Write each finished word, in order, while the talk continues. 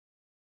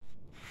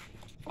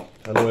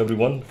Hello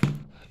everyone.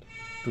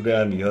 Today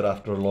I'm here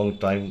after a long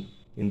time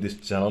in this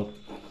channel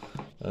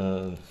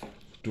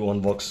to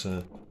unbox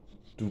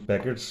two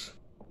packets.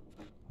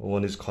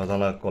 One is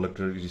Khajana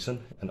Collector Edition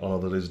and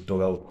another is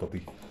Doga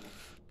Utpatti.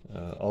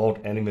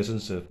 About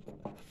animations,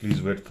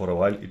 please wait for a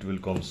while, it will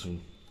come soon.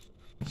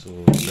 So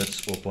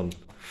let's open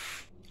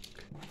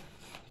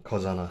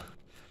Khajana.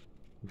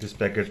 This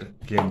packet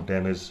came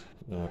damaged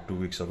 2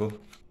 weeks ago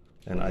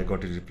and I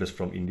got it replaced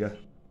from India.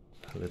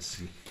 Let's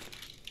see.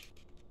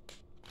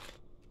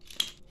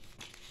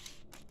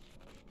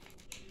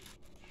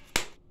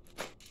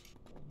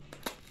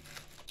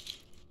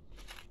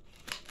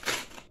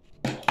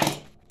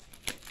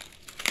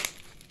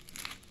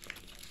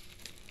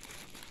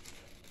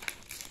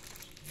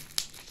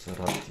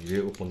 जरा धीरे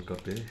open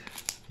करते हैं.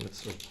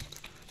 Let's open.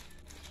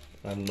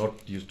 I'm not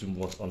used to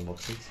most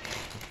unboxings,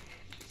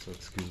 so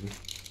excuse me.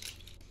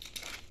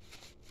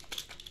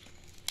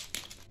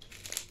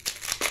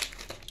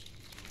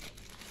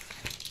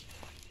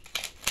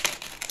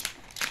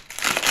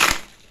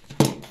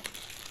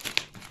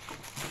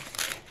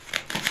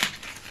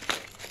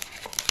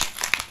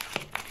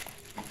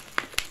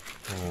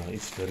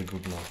 It's very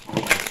good now.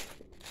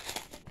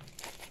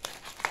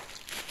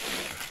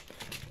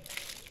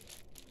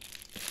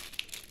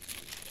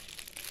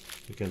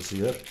 You can see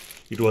here,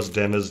 it was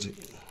damaged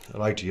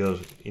right here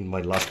in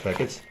my last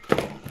package.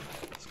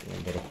 इसके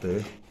अंदर रखते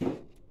हैं.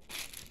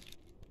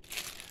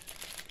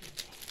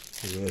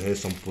 ये है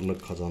संपूर्ण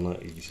खजाना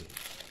एडिशन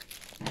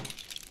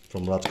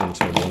from राजकोट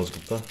से मनोज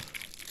गुप्ता.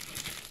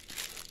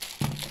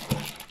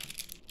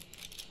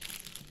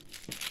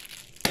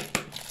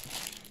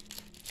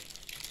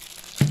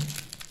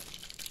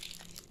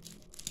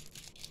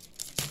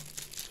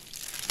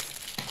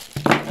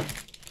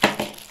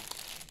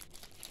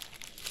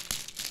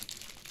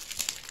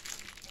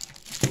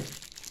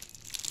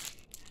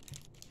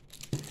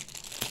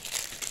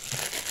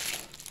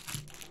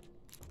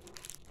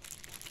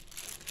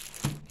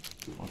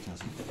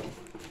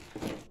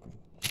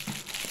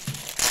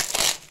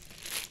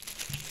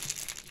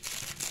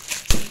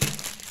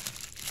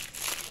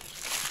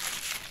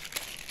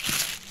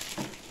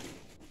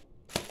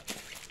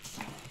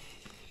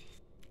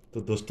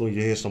 तो दोस्तों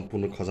ये है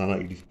संपूर्ण खजाना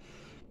addition.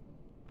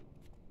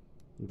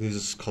 This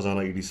is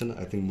Khajana edition.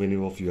 I think many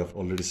of you have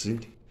already seen.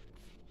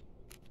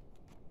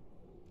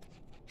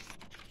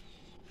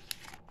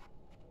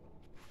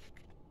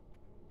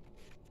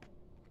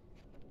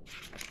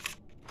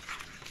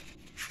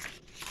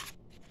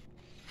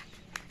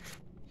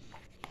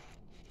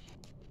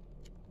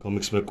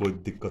 Comics में कोई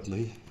दिक्कत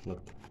नहीं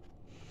लगता.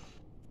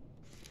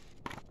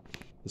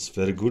 It's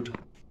very good.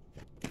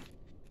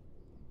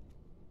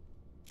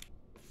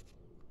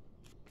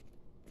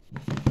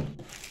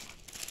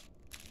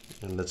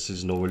 And let's see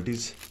his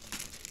novelties.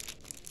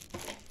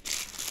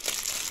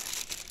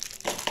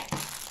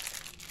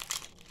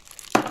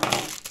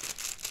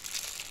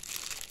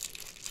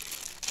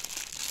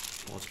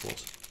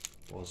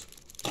 Pause.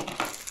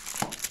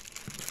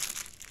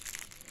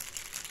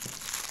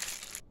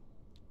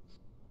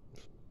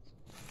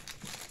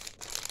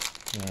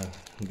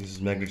 This is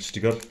magnet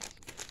sticker.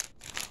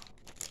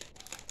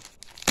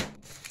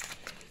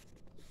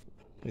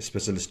 A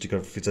special sticker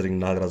featuring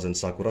Nagaraj and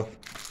Sakura.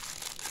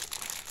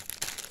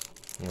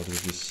 What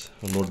is this?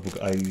 A notebook.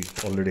 I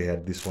already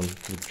had this one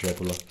with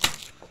Dracula.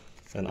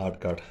 An art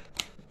card.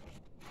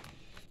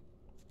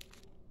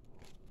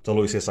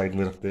 चलो इसे side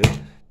में रखते हैं.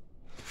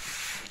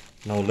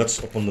 Now let's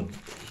open the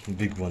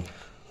big one.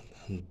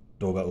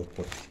 Doga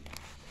Utpatti.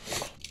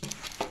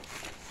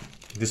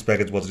 This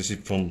package was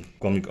received from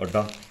Comic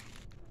Adda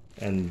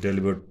and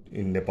delivered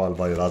in Nepal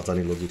by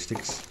Rajdhani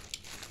Logistics.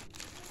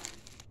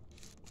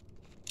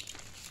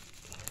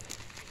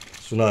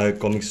 सुना है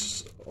comics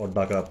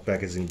अड्डा का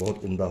packaging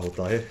बहुत उम्दा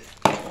होता है.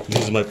 This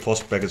is my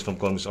first package from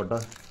comics अड्डा.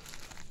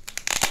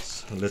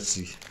 Let's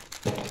see.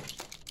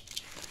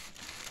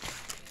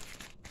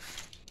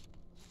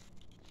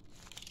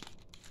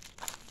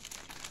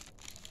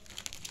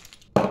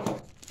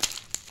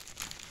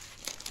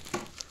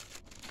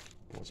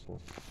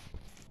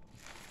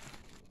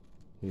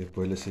 ये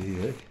पहले से ही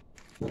है.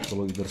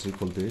 चलो इधर से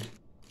खोलते हैं.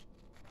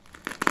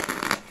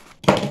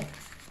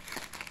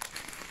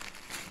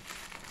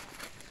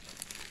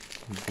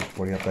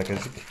 बढ़िया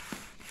packaging.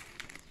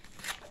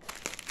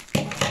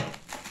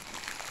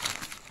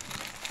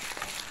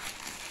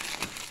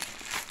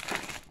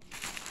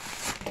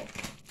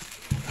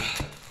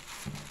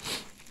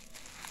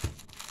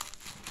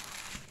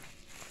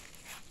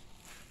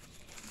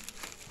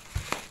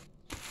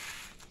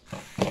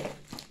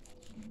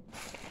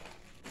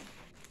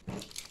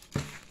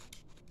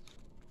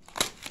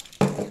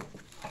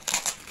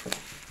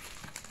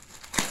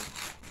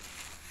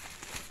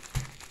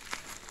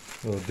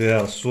 There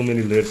are so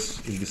many layers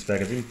in this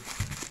packaging.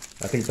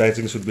 I think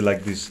packaging should be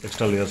like this,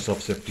 extra layers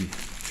of safety.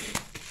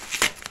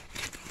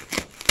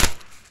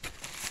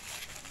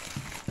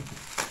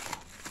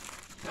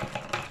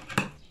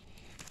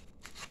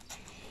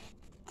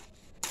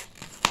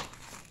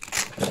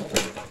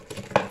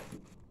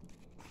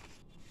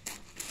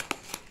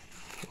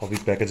 अभी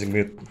पैकेजिंग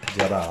में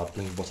ज़्यादा हाथ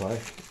नहीं बसा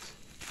है,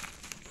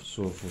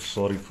 so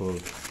sorry for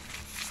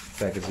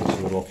packaging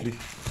so रफली।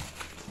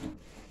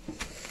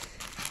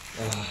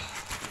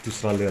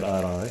 दूसरा लेयर आ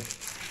रहा है।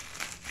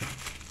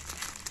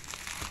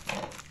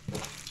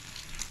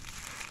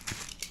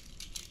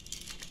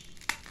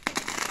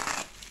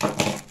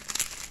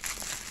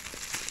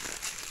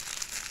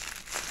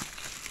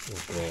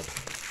 Oh God,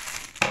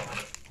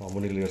 how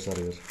many layers are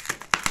here?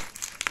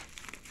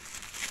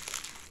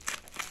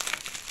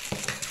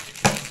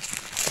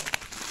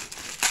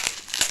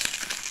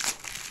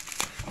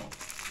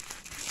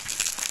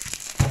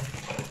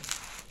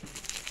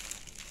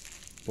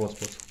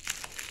 Pause.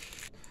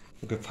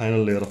 Okay,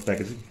 final layer of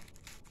packaging.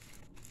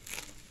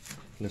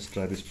 Let's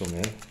try this from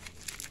here.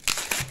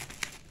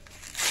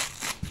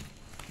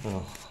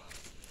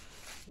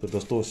 तो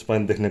दोस्तों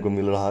स्पाइन देखने को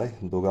मिल रहा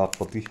है, दोगा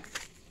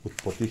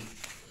उत्पत्ति।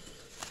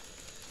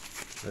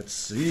 Let's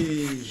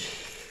see.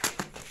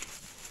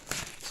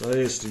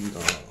 जय Shri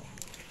Ram.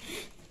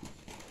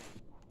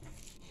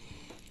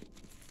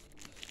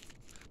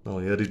 Now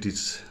here it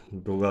is,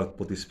 Doga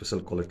Utpatti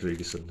special collector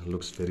edition.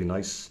 Looks very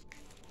nice.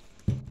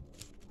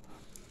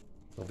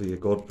 अभी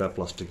एक और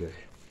प्लास्टिक है,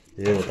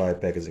 ये होता है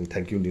packaging.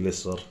 Thank you Nilesh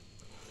sir.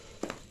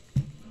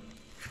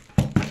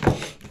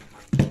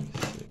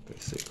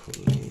 कैसे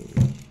खोलनी?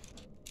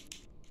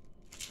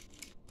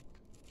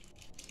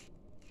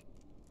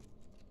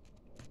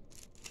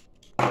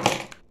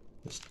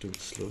 Let's do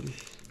it slowly.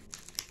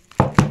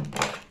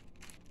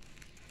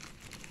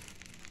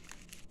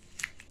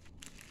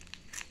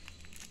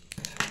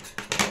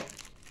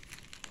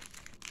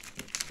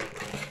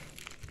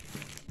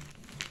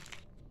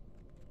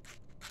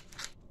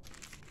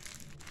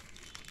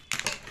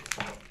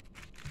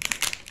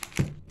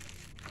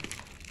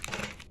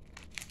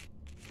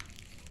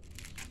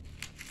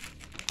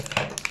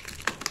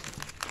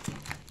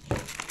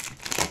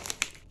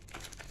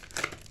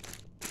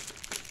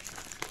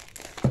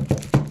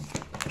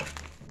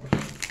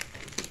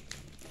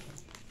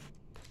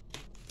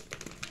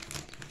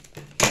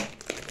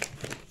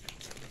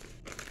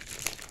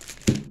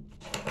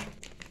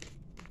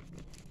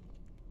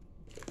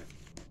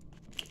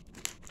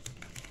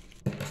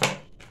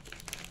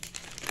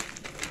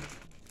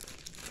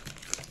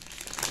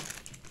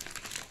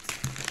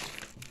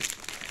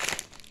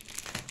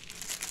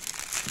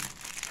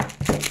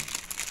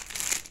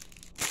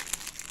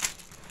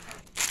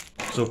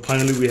 So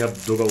finally we have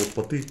Doga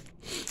Utpatti.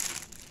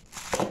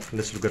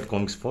 Let's look at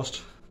comics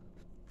first.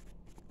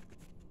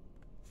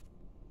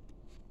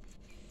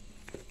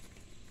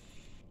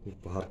 ये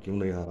बाहर क्यों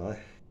नहीं आ रहा है?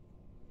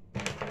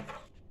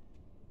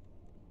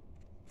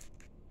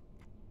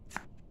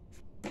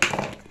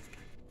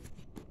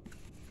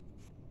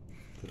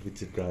 फिर भी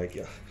चिपका है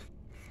क्या?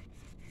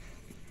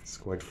 It's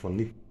quite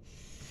funny.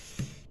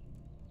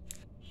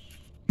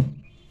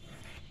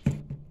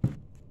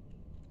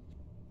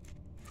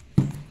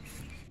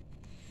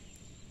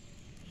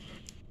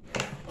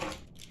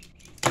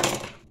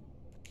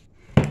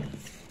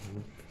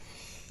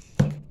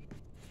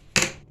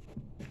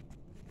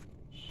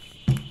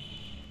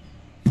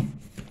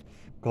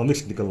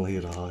 कॉमिक्स निकल नहीं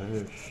रहा है।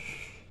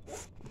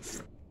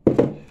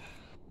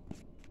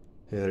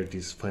 Here it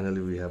is.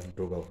 Finally we have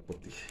Doga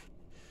Utpatti.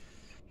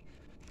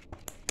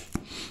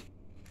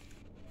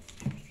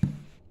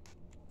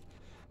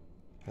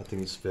 I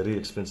think it's very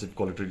expensive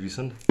quality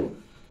edition.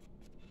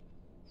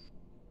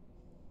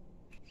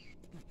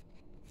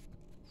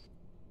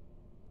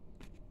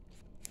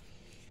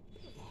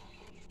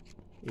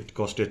 It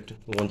costed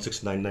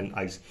 1699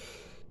 ICE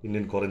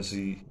Indian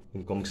currency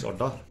in Comics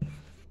Adda.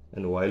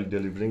 And while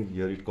delivering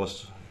here, it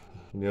costs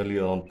nearly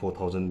around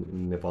 4,000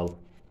 in Nepal,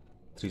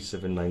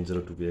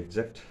 3790 to be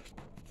exact.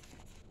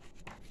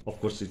 Of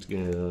course,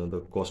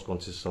 the cost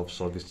consists of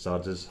service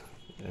charges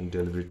and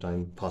delivery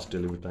time, fast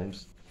delivery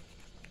times.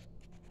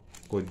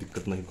 कोई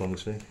दिक्कत नहीं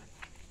comics में।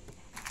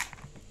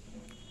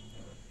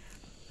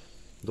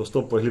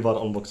 दोस्तों पहली बार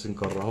unboxing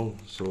कर रहा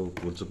हूँ, सो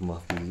भूल चूक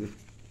माफ कीजिए।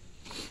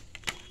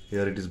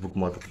 Here it is,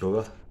 bookmark of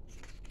Doga.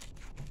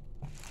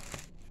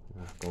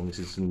 Comics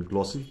is in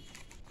glossy.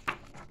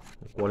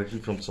 Quality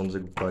from Sanjay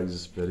Gupta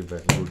is very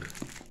good.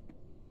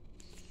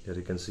 Here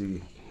you can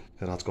see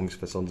Raj Comics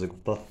by Sanjay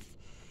Gupta,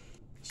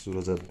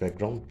 Suraj at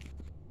background.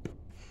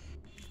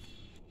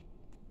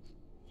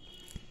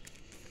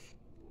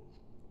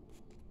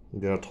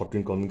 There are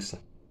 13 comics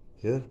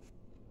here.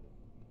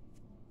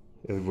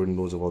 Everybody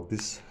knows about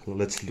this.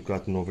 Let's look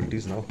at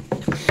novelties now.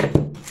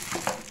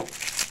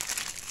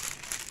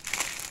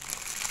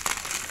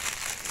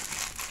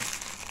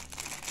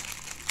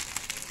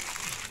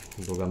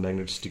 Doga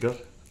magnet sticker.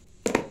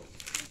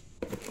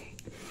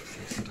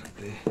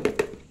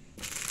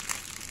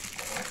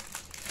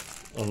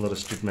 Another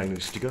street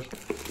magnet sticker.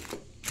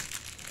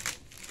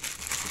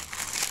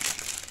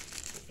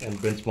 And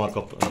benchmark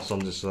of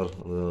Sanjay sir,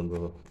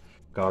 the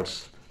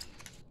cards,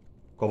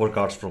 cover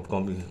cards from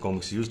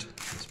comics used.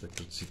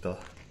 Inspector Sita,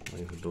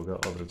 Doga,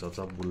 Adra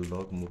Chacha,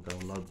 Bulldog,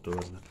 Mukawla,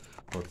 Doga,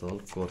 Patal,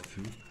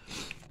 Curfew,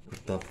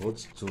 Kutta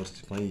Fauj, Chor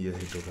Sipahi,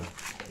 Yahi Doga.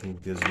 I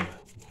think there's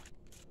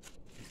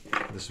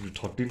This will be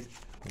 13.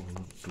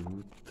 1,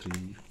 2,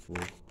 3, 4,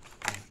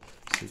 5,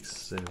 6,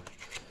 7,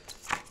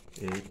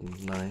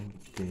 8, 9,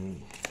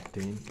 10,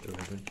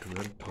 11,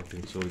 12,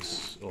 13. So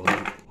it's all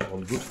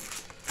good.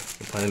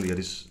 And finally, here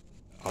is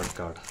art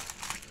card.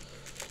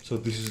 So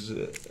this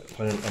is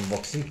final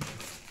unboxing.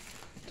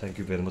 Thank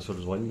you very much for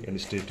joining and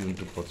stay tuned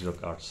to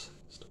Utpatti Arts.